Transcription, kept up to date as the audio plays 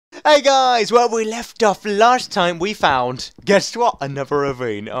Hey guys, where we left off last time we found, guess what, another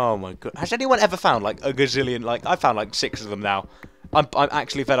ravine. Oh my god, has anyone ever found like a gazillion, like I found like 6 of them now. I'm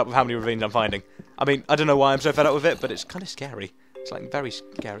actually fed up with how many ravines I'm finding. I mean, I don't know why I'm so fed up with it, but it's kind of scary. It's like very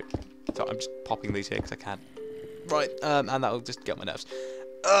scary. So I'm just popping these here because I can. Right, and that'll just get my nerves.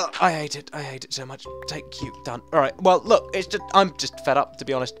 I hate it so much. Take you, done. Alright, well look, it's just, I'm just fed up to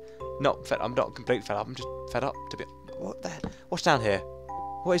be honest. I'm not completely fed up, I'm just fed up to be, what the hell? What's down here?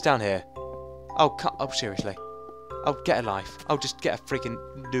 What is down here? Oh, seriously. Oh, get a life. Oh, just get a freaking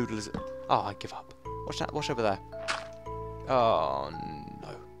noodle. Oh, I give up. What's that? What's over there? Oh,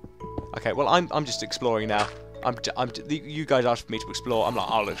 no. Okay, well, I'm just exploring now. You guys asked me to explore. I'm like,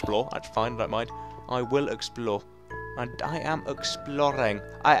 I'll explore. That's fine, I don't mind. I will explore. And I am exploring.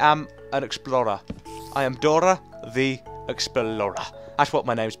 I am an explorer. I am Dora the Explorer. That's what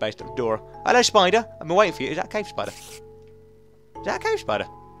my name's based on, Dora. Hello, spider. I've been waiting for you. Is that a cave spider? Is that a cave spider?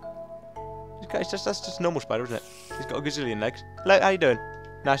 That's just a normal spider, isn't it? He's got a gazillion legs. Hello, how you doing?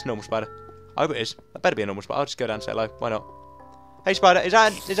 Nice normal spider. I hope it is. That better be a normal spider. I'll just go down and say hello. Why not? Hey spider, is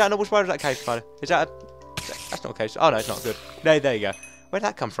that a normal spider or is that a cave spider? Is that a... That's not a cave spider. Oh no, it's not good. There you go. Where did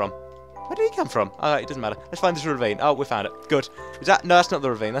that come from? Where did he come from? Oh, it doesn't matter. Let's find this ravine. Oh, we found it. Good. Is that... No, that's not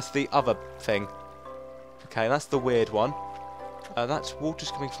the ravine. That's the other thing. Okay, that's the weird one. That's water's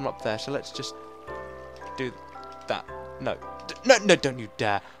coming from up there, so let's just do that. No, don't you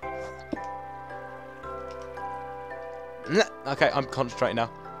dare. Okay, I'm concentrating now.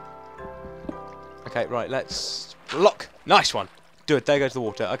 Okay, right, let's block. Nice one. Do it. There goes the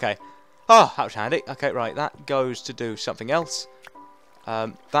water. Okay. Oh, that was handy. Okay, right, that goes to do something else.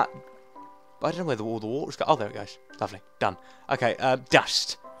 I don't know where all the water's go. Oh, there it goes. Lovely. Done. Okay,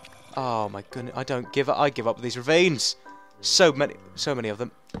 dust. Oh my goodness, I don't give up. I give up with these ravines. So many of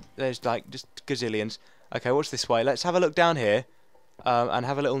them. There's like just gazillions. Okay, what's this way? Let's have a look down here, and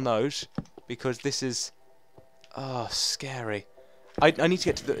have a little nose because this is, oh, scary. I need to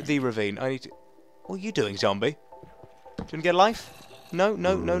get to the ravine. I need to. What are you doing, zombie? Do you want to get a life? No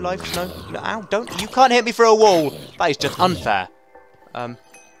life. No. Ow! Don't. You can't hit me through a wall. That is just unfair.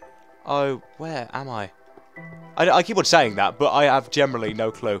 Oh, where am I? I keep on saying that, but I have generally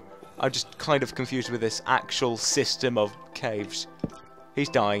no clue. I'm just kind of confused with this actual system of caves. He's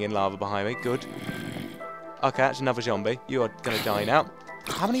dying in lava behind me. Good. Okay, that's another zombie. You are going to die now.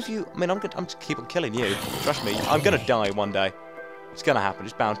 How many of you... I mean, I'm just keep on killing you. Trust me. I'm going to die one day. It's going to happen.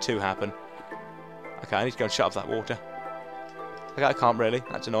 It's bound to happen. Okay, I need to go and shut off that water. Okay, I can't really.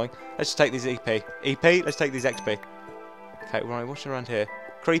 That's annoying. Let's just take these EP. EP, let's take these XP. Okay, right, what's around here?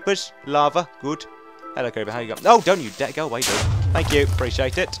 Creepers. Lava. Good. Hello, creeper. How you going? Oh, don't you dare. Go away, dude. Thank you.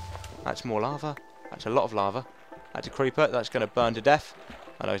 Appreciate it. That's more lava. That's a lot of lava. That's a creeper. That's going to burn to death.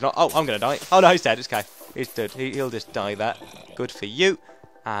 Oh, no, he's not. Oh, I'm going to die. Oh, no, he's dead. It's okay. He's dead. He'll just die there. Good for you.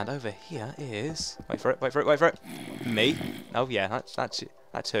 And over here is... Wait for it. Me. Oh, yeah, that's it.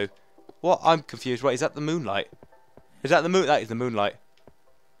 That's who. What? I'm confused. Wait, is that the moonlight? Is that the moon? That is the moonlight.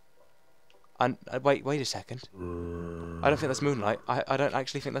 And wait a second. I don't think that's moonlight. I don't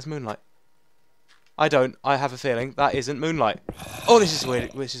actually think that's moonlight. I don't. I have a feeling that isn't moonlight. Oh, this is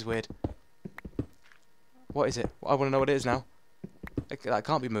weird. This is weird. What is it? I want to know what it is now. That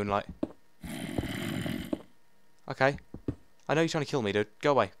can't be moonlight. Okay. I know you're trying to kill me, dude.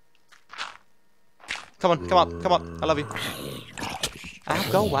 Go away. Come on. I love you.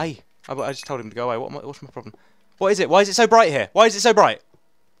 Ow, go away. I just told him to go away. What's my problem? What is it? Why is it so bright here? Why is it so bright?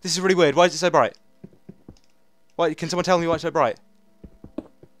 This is really weird. Why is it so bright? Why? Can someone tell me why it's so bright?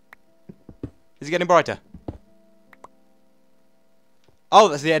 Is it getting brighter? Oh,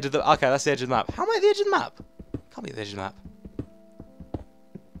 that's the edge of the... Okay, that's the edge of the map. How am I at the edge of the map? Can't be at the edge of the map.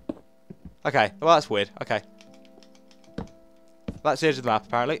 Okay, well, that's weird. Okay. That's the edge of the map,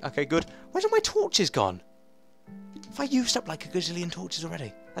 apparently. Okay, good. Where's all my torches gone? Have I used up like a gazillion torches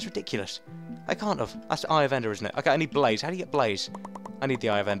already? That's ridiculous. I can't have. That's the Eye of Ender, isn't it? Okay, I need blaze. How do you get blaze? I need the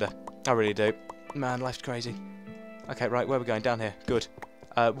Eye of Ender. I really do. Man, life's crazy. Okay, right, where are we going? Down here. Good.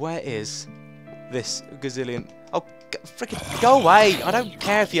 Where is this gazillion... Oh, freaking go away! I don't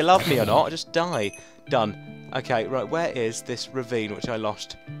care if you love me or not. Just die. Done. Okay, right, where is this ravine which I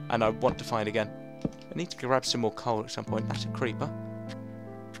lost and I want to find again? I need to grab some more coal at some point. That's a creeper.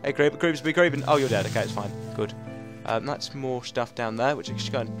 Hey, creepers be creeping. Oh, you're dead. Okay, it's fine. Good. That's more stuff down there, which I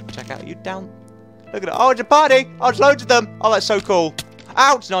should go and check out. Are you down? Look at it. Oh, it's a party! Oh, it's loads of them! Oh, that's so cool.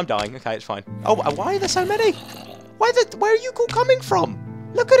 Ouch! No, I'm dying. Okay, it's fine. Oh, why are there so many? Where are you all coming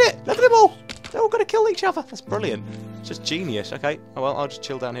from? Look at it! Look at them all! They're all going to kill each other. That's brilliant. It's just genius. Okay. Oh, well, I'll just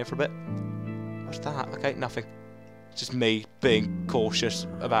chill down here for a bit. What's that? Okay, nothing. It's just me being cautious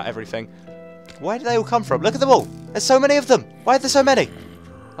about everything. Where do they all come from? Look at them all! There's so many of them! Why are there so many?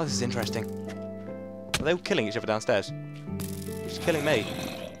 Oh, this is interesting. Are they all killing each other downstairs? Who's killing me?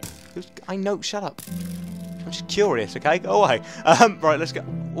 I know, shut up. I'm just curious, okay? Go away. Right, let's go.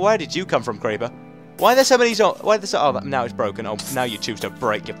 Where did you come from, Creeper? Why are there so many why are there so oh, now it's broken. Oh, now you choose to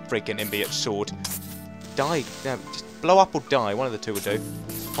break your freaking imbient sword. Die. No, just blow up or die. One of the two will do.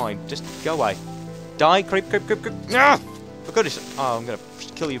 Fine, just go away. Die, creep. Ah! For goodness. Oh, I'm going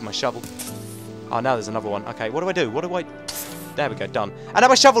to kill you with my shovel. Oh, now there's another one. Okay, what do I do? What do I... There we go, done. And now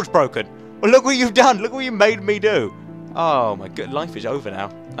my shovel's broken. Well, look what you've done. Look what you made me do. Oh, my god. Life is over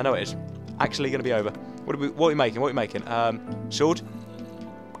now. I know it is. Actually going to be over. What are we making? What are we making? Sword?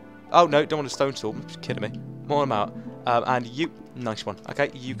 Oh, no, don't want a stone sword. I'm just kidding me. More them out. And you... Nice one.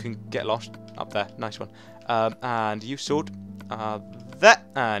 Okay, you can get lost. Up there. Nice one. And you, sword. There.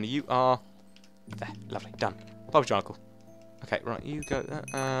 And you are... There. Lovely. Done. Bob's your uncle. Okay, right, you go there.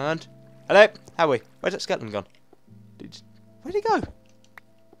 And... Hello? How are we? Where's that skeleton gone? Where'd he go?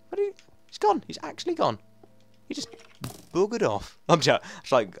 He's gone. He's actually gone. He just boogered off. I'm joking.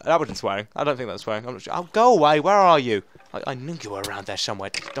 It's like, that wasn't swearing. I don't think that was swearing. I'm not sure. Oh, go away. Where are you? I knew you were around there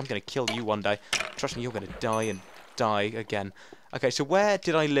somewhere. I'm going to kill you one day. Trust me, you're going to die and die again. Okay, so where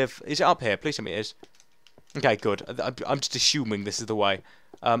did I live? Is it up here? Please tell me it is. Okay, good. I'm just assuming this is the way.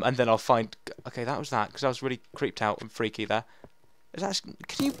 And then I'll find... Okay, that was that, because I was really creeped out and freaky there.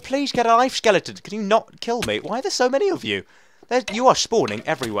 Can you please get a life skeleton? Can you not kill me? Why are there so many of you? You are spawning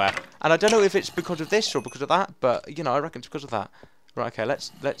everywhere. And I don't know if it's because of this or because of that, but, you know, I reckon it's because of that. Right, okay,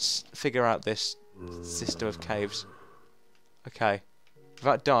 let's figure out this system of caves. Okay.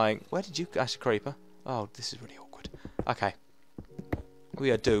 Without dying... Where did you... That's a creeper. Oh, this is really awkward. Okay.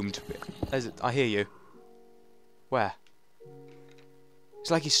 We are doomed. I hear you. Where?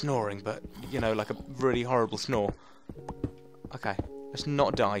 It's like he's snoring, but, you know, like a really horrible snore. Okay, let's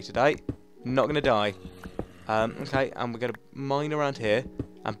not die today. Not going to die. Okay, and we're going to mine around here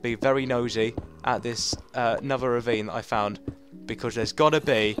and be very nosy at this another ravine that I found. Because there's got to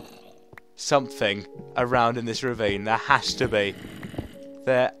be something around in this ravine. There has to be.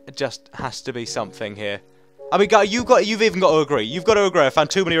 There just has to be something here. I mean, you've even got to agree. You've got to agree I found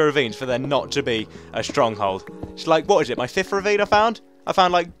too many ravines for there not to be a stronghold. It's like, what is it, my 5th ravine I found? I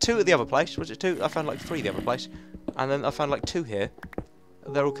found like 2 at the other place. Was it 2? I found like 3 at the other place. And then I found like 2 here.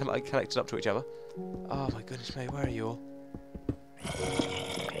 They're all like connected up to each other. Oh my goodness me, where are you all?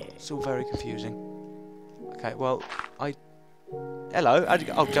 It's all very confusing. Okay, well, Hello? How'd you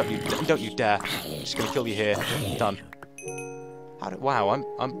go? Oh, don't you dare. I'm just going to kill you here. Done. Wow,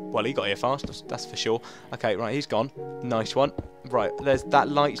 well, he got here fast, that's for sure. Okay, right, he's gone. Nice one. Right, there's that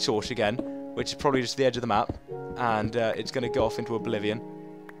light source again, which is probably just the edge of the map. And it's going to go off into oblivion.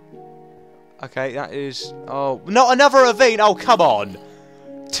 Okay, that is... Oh, not another ravine! Oh, come on!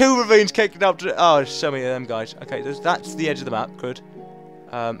 2 ravines kicking up to... Oh, there's so many of them, guys. Okay, that's the edge of the map. Good.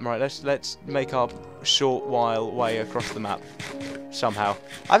 Right, let's make our short while way across the map. Somehow.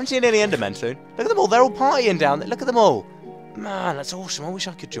 I haven't seen any Endermen soon. Look at them all. They're all partying down there. Look at them all. Man, that's awesome. I wish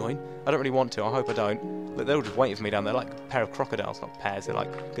I could join. I don't really want to. I hope I don't. Look, they're all just waiting for me down there like a pair of crocodiles. Not pairs. They're like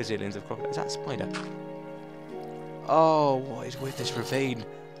gazillions of crocodiles. Is that a spider? Oh, what is with this ravine?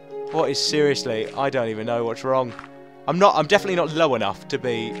 What is seriously? I don't even know what's wrong. I'm definitely not low enough to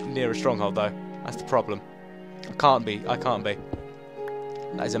be near a stronghold though. That's the problem. I can't be.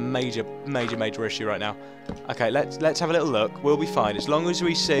 That is a major issue right now. Okay, let's have a little look. We'll be fine as long as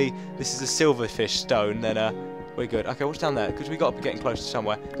we see this is a silverfish stone. Then we're good. Okay, what's down there? Because we got to be getting close to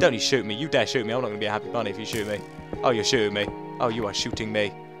somewhere. Don't you shoot me? You dare shoot me? I'm not going to be a happy bunny if you shoot me. Oh, you're shooting me. Oh, you are shooting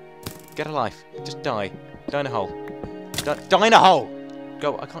me. Get a life. Just die. Die in a hole. Die in a hole.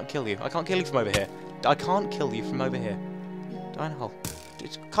 Go. I can't kill you. I can't kill you from over here. I can't kill you from over here. Die in a hole.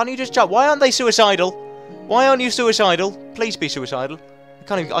 Can't you just jump? Why aren't they suicidal? Why aren't you suicidal? Please be suicidal.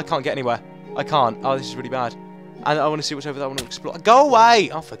 I can't get anywhere. I can't. Oh, this is really bad. And I want to see what's over there. I want to explore. Go away!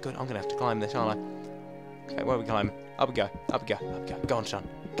 Oh, for good. I'm going to have to climb this, aren't I? Okay, where are we climbing? Up we go. Up we go. Up we go. Go on, son.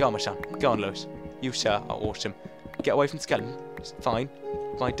 Go on, my son. Go on, Lewis. You, sir, are awesome. Get away from the skeleton. It's fine.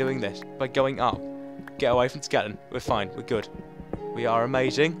 By doing this. By going up. Get away from the skeleton. We're fine. We're good. We are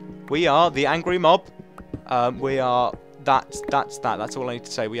amazing. We are the angry mob. We are... That's that. That's all I need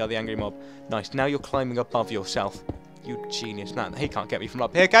to say. We are the angry mob. Nice. Now you're climbing above yourself. You genius. Man, he can't get me from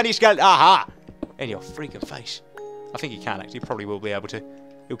up here, can he, skeleton? Aha! In your freaking face. I think he can, actually. He probably will be able to.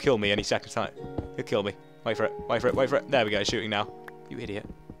 He'll kill me any second time. He'll kill me. Wait for it. Wait for it. Wait for it. There we go. Shooting now. You idiot.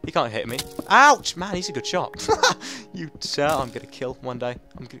 He can't hit me. Ouch! Man, he's a good shot. You sir, I'm going to kill one day.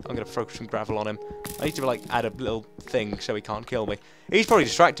 I'm going to throw some gravel on him. I need to, like, add a little thing so he can't kill me. He's probably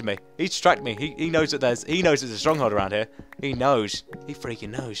distracted me. He's distracted me. He knows that there's a stronghold around here. He knows. He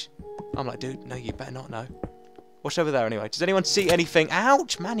freaking knows. I'm like, dude, no, you better not know. What's over there anyway? Does anyone see anything?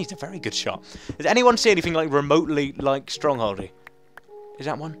 Ouch! Man, he's a very good shot. Does anyone see anything like remotely like strongholdy? Is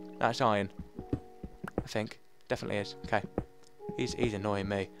that one? That's iron. I think. Definitely is. Okay. He's annoying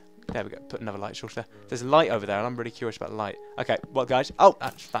me. There we go. Put another light source there. There's a light over there, and I'm really curious about the light. Okay, well, guys. Oh,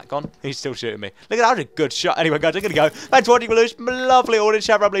 that's that gone. He's still shooting me. Look at that. That was a good shot. Anyway, guys, I'm going to go. Thanks for watching, Lewis. Lovely audience.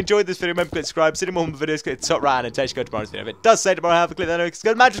 Chat, probably enjoyed this video. Remember to click subscribe. See more videos. Click the top right and take go tomorrow's video. If it does say tomorrow, have a click that. Go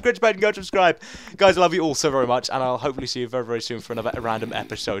to the description page and go subscribe. Guys, I love you all so very much, and I'll hopefully see you very, very soon for another random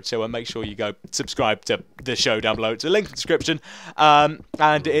episode. So make sure you go subscribe to the show down below. It's a link in the description,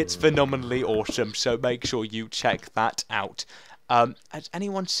 and it's phenomenally awesome. So make sure you check that out. Has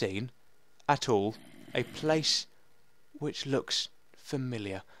anyone seen at all a place which looks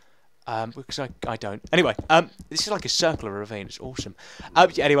familiar? Because I don't. Anyway, this is like a circular ravine. It's awesome.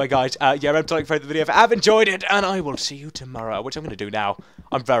 Yeah, anyway, guys, remember to like the video if you have enjoyed it, and I will see you tomorrow, which I'm going to do now.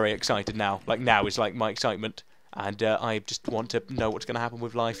 I'm very excited now. Like, now is like my excitement, and I just want to know what's going to happen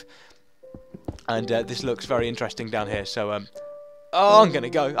with life. And this looks very interesting down here, so, oh, I'm going to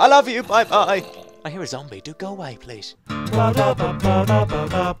go. I love you. Bye-bye. I hear a zombie. Do go away, please.